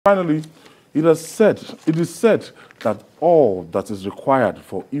Finally, it is said that all that is required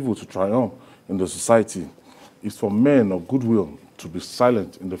for evil to triumph in the society is for men of goodwill to be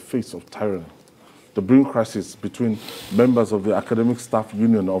silent in the face of tyranny. The brewing crisis between members of the Academic Staff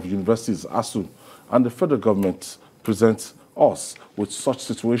Union of Universities, Asuu, and the federal government presents us with such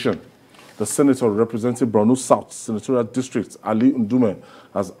situation. The senator representing Borno South Senatorial District, Sen Ndume,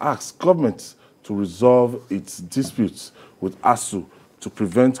 has asked government to resolve its disputes with Asuu to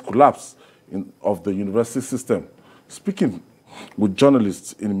prevent collapse of the university system. Speaking with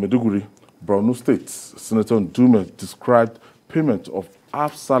journalists in Maiduguri, Borno State, Senator Ndume described payment of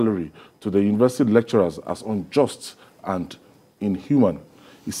half salary to the university lecturers as unjust and inhuman.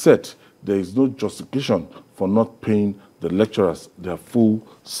 He said there is no justification for not paying the lecturers their full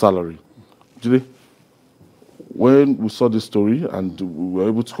salary. Jide, when we saw this story and we were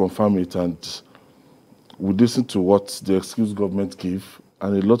able to confirm it, and we listened to what the excuse government gave,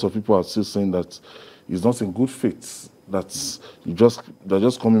 and a lot of people are still saying that it's not in good faith, that they're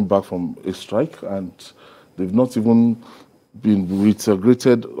just coming back from a strike and they've not even been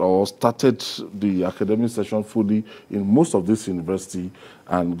reintegrated or started the academic session fully in most of this university,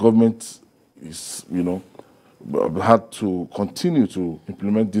 and government is, had to continue to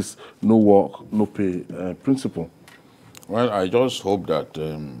implement this no work, no pay principle. Well, I just hope that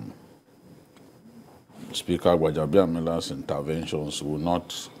Speaker Gbajabiamila's interventions will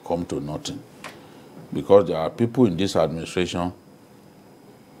not come to nothing, because there are people in this administration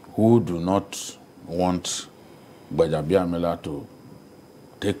who do not want Gbajabiamila to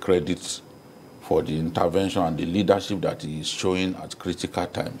take credit for the intervention and the leadership that he is showing at critical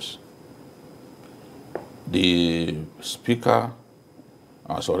times. The Speaker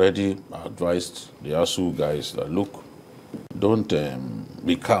has already advised the Asuu guys that, look, don't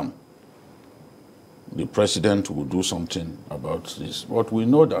be calm. The president will do something about this. But we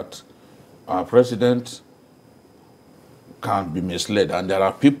know that our president can be misled, and there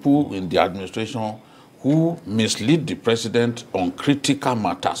are people in the administration who mislead the president on critical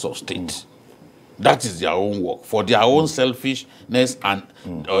matters of state. That is their own work, for their own selfishness and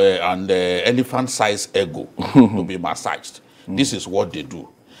elephant-sized ego to be massaged. This is what they do.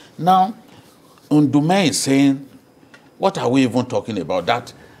 Now, Ndume is saying, what are we even talking about?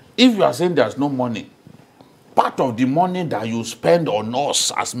 That if you are saying there's no money, part of the money that you spend on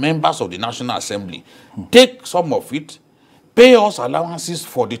us as members of the National Assembly, take some of it, pay us allowances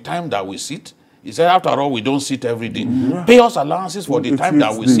for the time that we sit. He said, after all, we don't sit every day. Pay us allowances for the time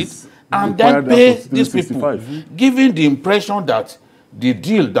that we sit, and then pay these people, giving the impression that the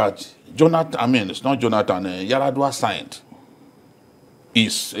deal that it's not Jonathan, Yaradua signed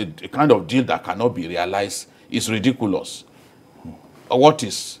is a kind of deal that cannot be realized, is ridiculous. What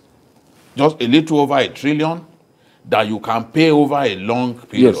is just a little over $1 trillion that you can pay over a long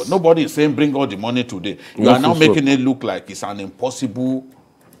period? Yes. Nobody is saying bring all the money today. You are now making it look like it's an impossible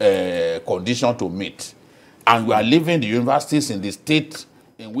condition to meet. And we are leaving the universities in the state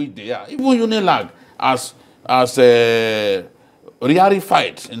in which they are. Even Unilag as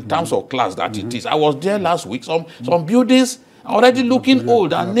rarefied in terms of class that it is. I was there last week. Some buildings are already looking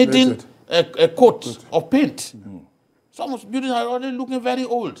old and needing a coat of paint. Some buildings are already looking very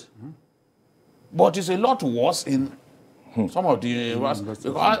old. But it's a lot worse in some of the universities.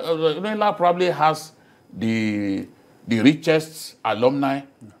 Unilag probably has the richest alumni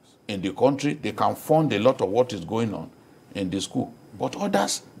in the country. They can fund a lot of what is going on in the school. But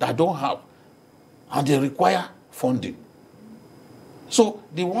others that don't have, and they require funding. So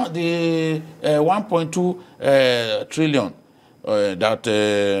the 1.2 trillion that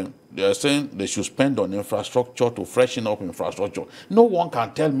they are saying they should spend on infrastructure to freshen up infrastructure. No one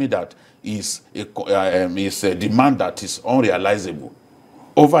can tell me that is a demand that is unrealizable.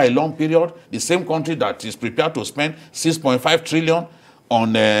 Over a long period, the same country that is prepared to spend 6.5 trillion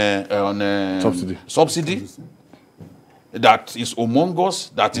on subsidy that is humongous,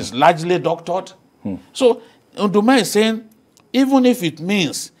 that is largely doctored. So Ndume is saying, even if it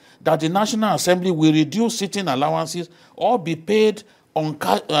means that the National Assembly will reduce sitting allowances or be paid on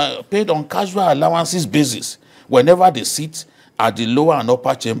casual allowances basis whenever they sit at the lower and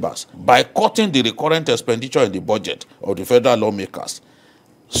upper chambers by cutting the recurrent expenditure in the budget of the federal lawmakers,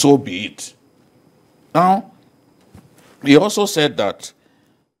 so be it. Now, he also said that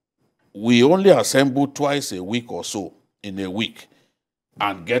we only assemble twice a week or so in a week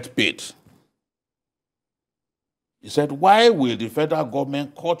and get paid. He said, why will the federal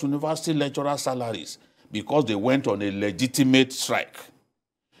government cut university lecturer salaries? Because they went on a legitimate strike.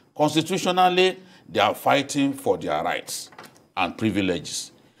 Constitutionally, they are fighting for their rights and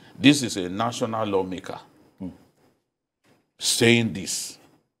privileges. This is a national lawmaker saying this.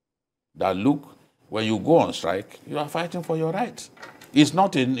 that, look, when you go on strike, you are fighting for your rights. It's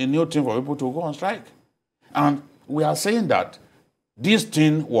not a new thing for people to go on strike. And we are saying that this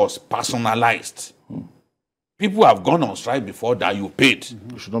thing was personalized. People have gone on strike before that you paid.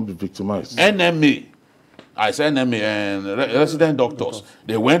 You should not be victimized. NMA, I say NMA and resident doctors,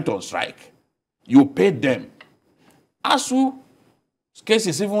 they went on strike. You paid them. Asu's case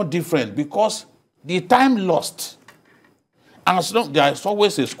is even different because the time lost. And so there is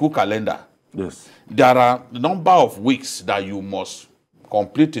always a school calendar. Yes. There are a number of weeks that you must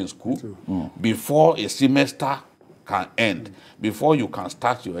complete in school before a semester can end, before you can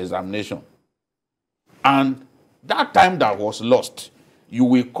start your examination. And that time that was lost, you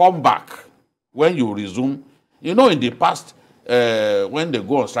will come back when you resume. You know, in the past, when they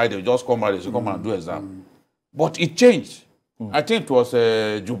go on strike, they just come out, they come and do exam. But it changed. I think it was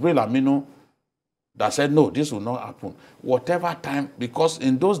Jubril Aminu that said, no, this will not happen. Whatever time, because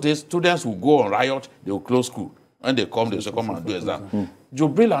in those days, students will go on riot, they will close school. When they come, they will come and do exam.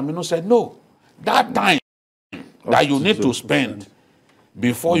 Jubril Aminu said, no, that time that you need to spend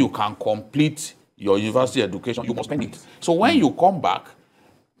before you can complete your university education, you must spend it. So when you come back,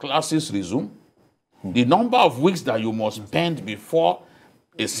 classes resume. The number of weeks that you must spend before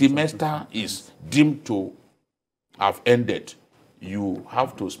a semester is deemed to have ended, you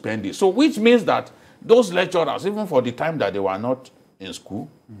have to spend it. So which means that those lecturers, even for the time that they were not in school,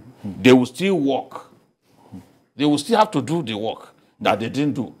 they will still work. They will still have to do the work that they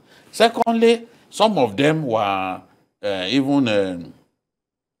didn't do. Secondly, some of them were they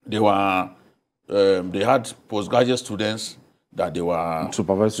had postgraduate students that they were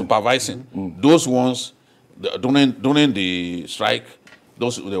supervising. Those ones, during the strike,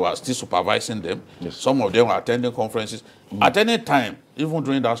 they were still supervising them. Yes. Some of them were attending conferences. At any time, even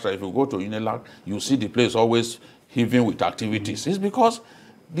during that strike, if you go to Unilag, you see the place always heaving with activities. It's because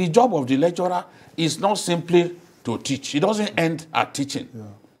the job of the lecturer is not simply to teach. It doesn't end at teaching.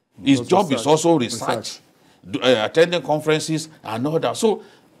 His job is also research. Attending conferences and all that. So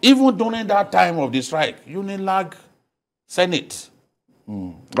even during that time of the strike, Unilag Senate.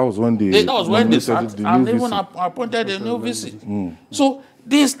 That was when they sat and even appointed a new VC. So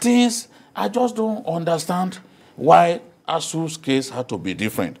these things, I just don't understand why Asu's case had to be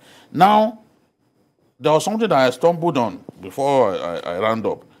different. Now, there was something that I stumbled on before I round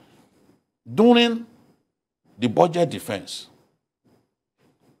up. During the budget defense,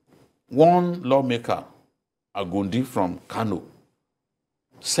 one lawmaker, Agundi from Kano,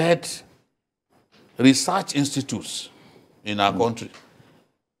 said research institutes in our country,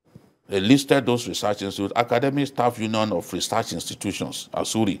 they listed those research institutes: Academic Staff Union of Research Institutions,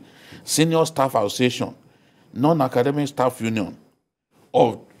 Asuri, Senior Staff Association, Non-Academic Staff Union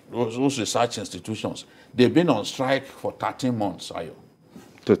of those research institutions. They've been on strike for 13 months, Ayo.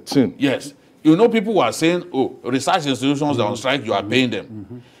 13? Yes. You know, people were saying, oh, research institutions are on strike, you are paying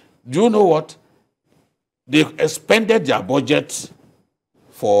them. Do you know what? They expended their budget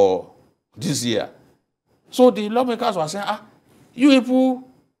for this year. So the lawmakers were saying, you people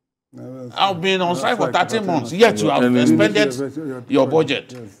have been on strike for 13 months, yet you have expended your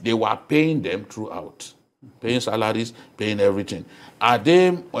budget. They were paying them throughout, paying salaries, paying everything. Are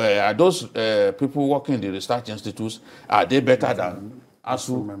those people working in the research institutes, are they better than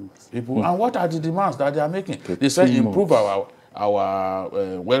Asuu people? And what are the demands that they are making? They say improve our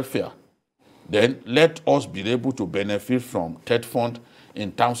welfare. Then let us be able to benefit from TED fund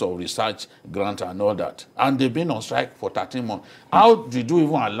in terms of research, grant, and all that. And they've been on strike for 13 months. How did you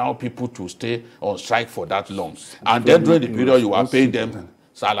even allow people to stay on strike for that long? And then during the period, you are paying them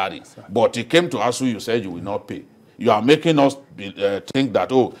salary. But it came to Asuu, you said you will not pay. You are making us think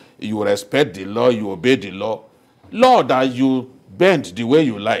that, oh, you respect the law, you obey the law. Law that you bend the way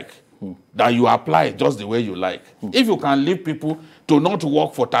you like, that you apply just the way you like. If you can leave people to not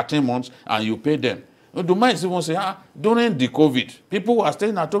work for 13 months and you pay them. Ndume is even saying, during the COVID, people were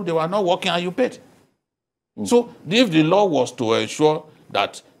staying at home, they were not working and you paid. So if the law was to ensure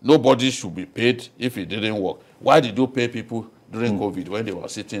that nobody should be paid if it didn't work, why did you pay people during COVID when they were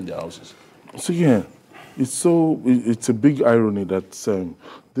sitting in their houses? So yeah, it's a big irony that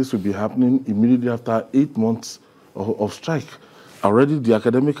this will be happening immediately after 8 months of strike. Already the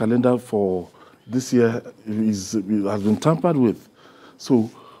academic calendar for this year has been tampered with. So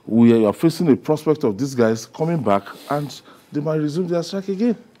we are facing a prospect of these guys coming back and they might resume their strike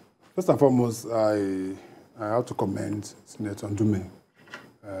again. First and foremost, I have to commend Senator Ndume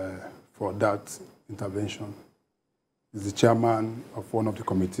for that intervention. He's the chairman of one of the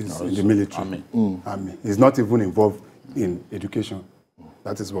committees in the military. Army. He's not even involved in education.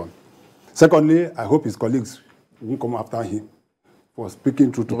 That is one. Secondly, I hope his colleagues will come after him for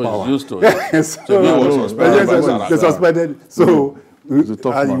speaking truth to power. Used to it. So, they suspended. So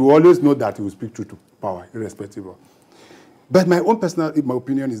man. you always know that he will speak truth to power, irrespective of. But my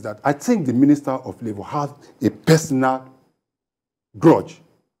opinion is that I think the Minister of Labour has a personal grudge,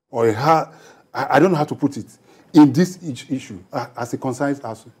 or I don't know how to put it, in this issue as it concerns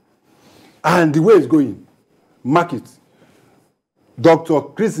Asuu. And the way it's going, mark it. Dr.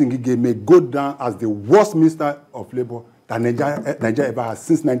 Chris Ngige may go down as the worst Minister of Labour that Nigeria ever has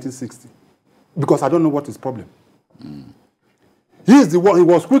since 1960. Because I don't know what his problem. He is the one, he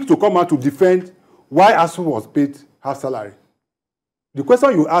was quick to come out to defend why Asuu was paid half salary. The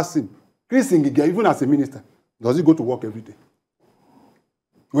question you ask him, Chris Ngige, even as a minister, does he go to work every day?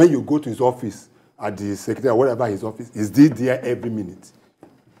 When you go to his office, at the secretary, or whatever his office, is he there every minute?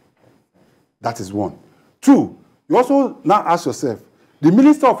 That is one. Two, you also now ask yourself, the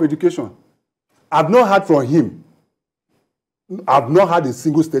Minister of Education, I've not heard from him. I've not had a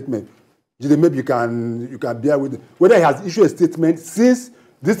single statement. Maybe you can bear with it. Whether he has issued a statement since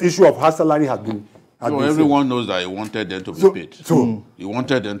this issue of half salary has been. So everyone knows that he wanted them to be paid. He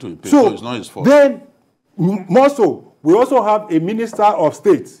wanted them to be paid, so it's not his fault. Then, more so, we also have a Minister of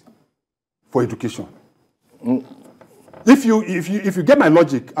State for Education. If you get my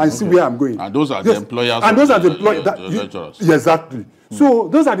logic and see where I'm going. And those are the employers. And those are the lecturers. Exactly. So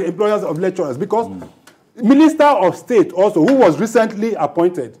those are the employers of lecturers, because Minister of State also, who was recently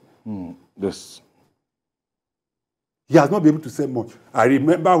appointed, Yes. he has not been able to say much. I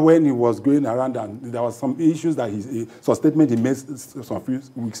remember when he was going around and there was some issues that some statement he made some few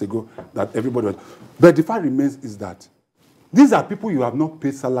weeks ago that everybody was. But the fact remains is that these are people you have not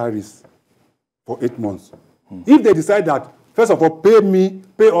paid salaries for 8 months. If they decide that, first of all, pay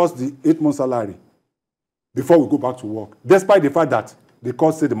us the 8-month salary before we go back to work, despite the fact that the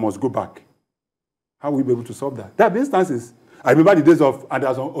court said they must go back, how will we be able to solve that? There have been instances. I remember the days of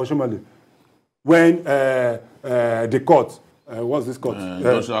Anders Oshomole, when the court, what's this court?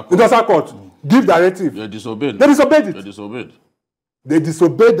 Industrial court, give directive. They disobeyed. They disobeyed it. They disobeyed. They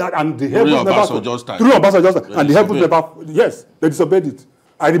disobeyed that, and the heavens never. Through Obasanjo's, and the heavens never. Yes, they disobeyed it.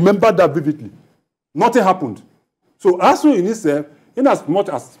 I remember that vividly. Nothing happened. So Asuu in itself, in as much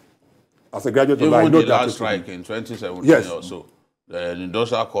as a graduate, even the last strike in 2017 or so, the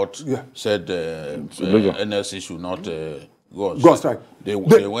industrial court said NSC should not go on strike. They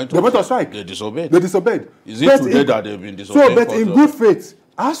went on strike. They disobeyed. They disobeyed. Is it today that they've been disobeyed? So, but in good faith,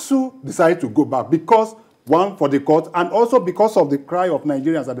 Asuu decided to go back because, one, for the court, and also because of the cry of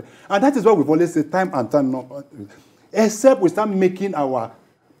Nigerians. And that is what we've always said time and time. Except we start making our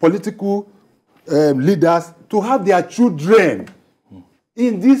political leaders to have their children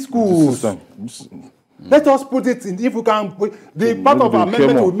in these schools. Let us put it in, if we can, the part of our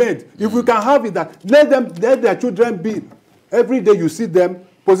amendment we made, if we can have it that, let their children be, every day you see them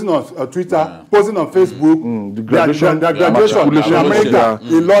posting on Twitter, posting on Facebook, the graduation, their graduation in America,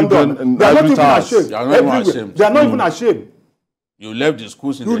 in London. They are not even ashamed. They are not even ashamed. You left the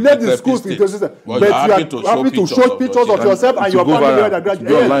schools in the system. But you are happy to show pictures of yourself and your family where they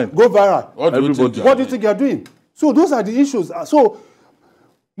graduate. Go viral. What do you think you are doing? So those are the issues. So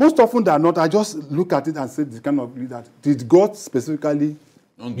most often than not, I just look at it and say, this kind of that did God specifically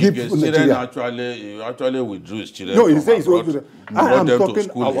give children actually withdrew his children? No, he said he's brought them to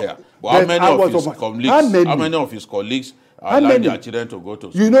school here. But how many of his colleagues allowed their children to go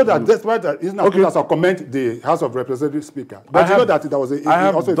to school? You know that despite that, it's not as I comment the House of Representatives Speaker. But you know that there was I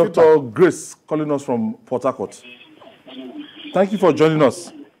have Dr. Grace calling us from Port Harcourt. Thank you for joining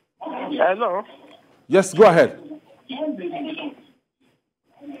us. Hello. Yes, go ahead.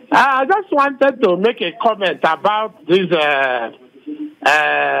 I just wanted to make a comment about this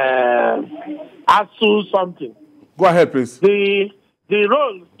Asuu something. Go ahead, please. The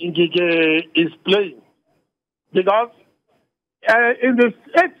role Ngige is playing, because in the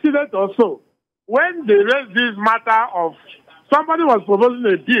state senate also, when they raised this matter of somebody was proposing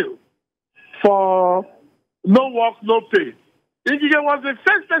a deal for no work, no pay, Ngige was the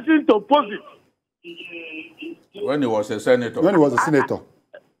first person to oppose it. When he was a senator. When he was a senator.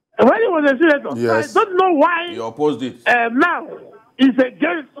 When he was a senator. Yes. I don't know why. He opposed it. Now, it's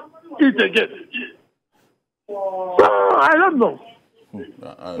against it. So, I don't know.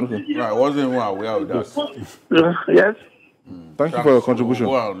 I wasn't even aware of that. Yes. Thank you for your contribution.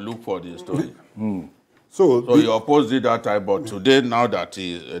 Go and look for the story. So he opposed it that time, but today, now that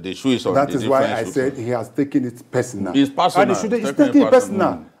the issue is on that is why I said he has taken it personal. It's personal. And he's taking it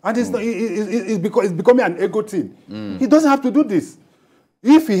personal. And it's becoming an ego thing. He doesn't have to do this.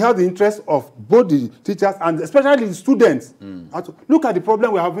 If he has the interest of both the teachers and especially the students, look at the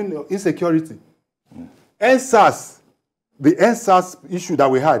problem we're having, insecurity. NSAS, the NSAS issue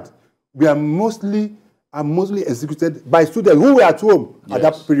that we had, we are mostly executed by students who were at home at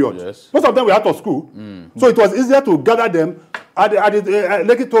that period. Yes. Most of them were out of school. So it was easier to gather them at the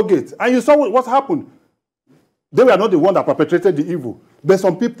Lekki toll gate. And you saw what happened. They were not the one that perpetrated the evil. But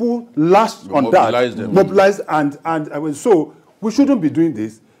some people lashed on that, mobilized, and so we shouldn't be doing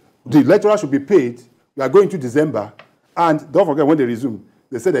this. The lecturers should be paid. We are going to December. And don't forget, when they resume,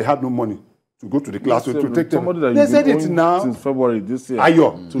 they said they had no money to go to the class to take them. They said it now. Since February this year.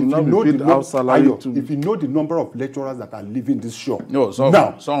 Ayo, to now be paid out salary. If you know the number of lecturers that are leaving this shop. No,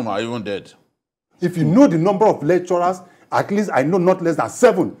 some are even dead. If you know the number of lecturers, at least I know not less than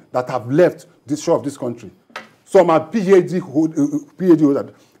 7 that have left this shore of this country. Some are PhD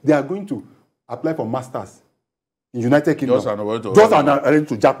holders. They are going to apply for masters in United Kingdom. Just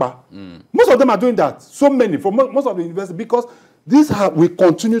to Japa. Most of them are doing that. So many for most of the universities, because this we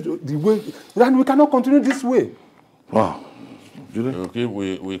continue the way, and we cannot continue this way. Wow. Okay,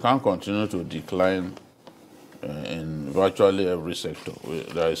 we can't continue to decline in virtually every sector.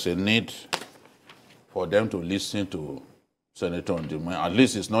 There is a need for them to listen to Senator Ndume. At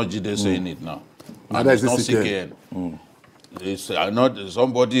least it's not Jide saying it now. And it's not CKN. It's not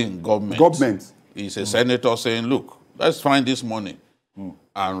somebody in government. It's a senator saying, look, let's find this money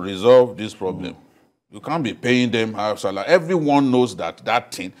and resolve this problem. You can't be paying them half salary. Everyone knows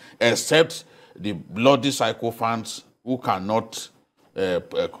that thing, except the bloody psychophants who cannot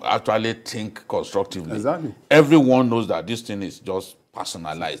actually think constructively. Exactly. Everyone knows that this thing is just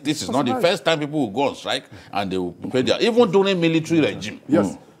personalized. This is not the first time people will go on strike and they will pay their... Even during military regime.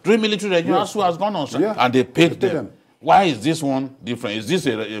 Yes. During military regime, Asuu has gone on strike and they paid them. Why is this one different? Is this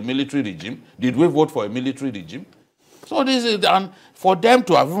a military regime? Did we vote for a military regime? So this is... And for them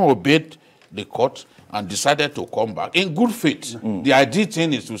to have even obeyed the court and decided to come back in good faith. The ideal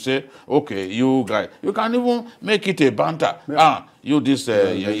thing is to say, okay, you guys, you can even make it a banter. You this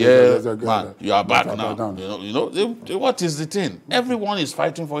man, you are back now. You know, what is the thing? Everyone is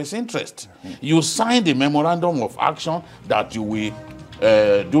fighting for his interest. You signed a memorandum of action that you will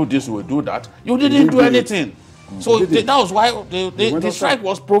do this, you will do that. You didn't do anything. So that was why the strike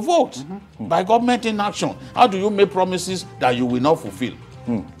was provoked by government inaction. How do you make promises that you will not fulfill?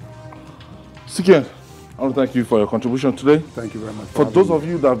 CKN, I want to thank you for your contribution today. Thank you very much. For those of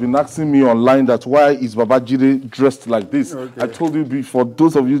you that have been asking me online that why is Babajide dressed like this, I told you before,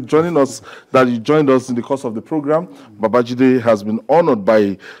 those of you joining us, that you joined us in the course of the program, Babajide has been honored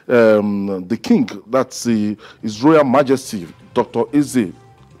by the king, that's His Royal Majesty, Dr. Eze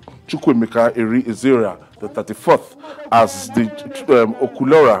Chukwuemeka Eri Ezeria, the 34th, as the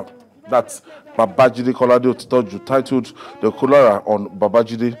Okulora, that's Babajide Kolade Otitoju, titled the Okulora on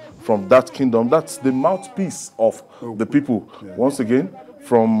Babajide from that kingdom. That's the mouthpiece of the people. Once again,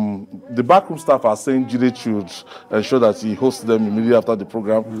 from the backroom staff are saying Jide should ensure that he hosts them immediately after the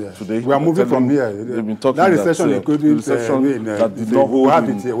program today. We are moving from here. They've been talking that reception that the reception that did not hold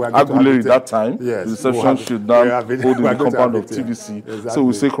in Aguleri that time. The reception should now hold in the compound of TVC. Exactly. So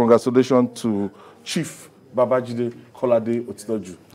we say congratulations to Chief Babajide Kolade Otitoju.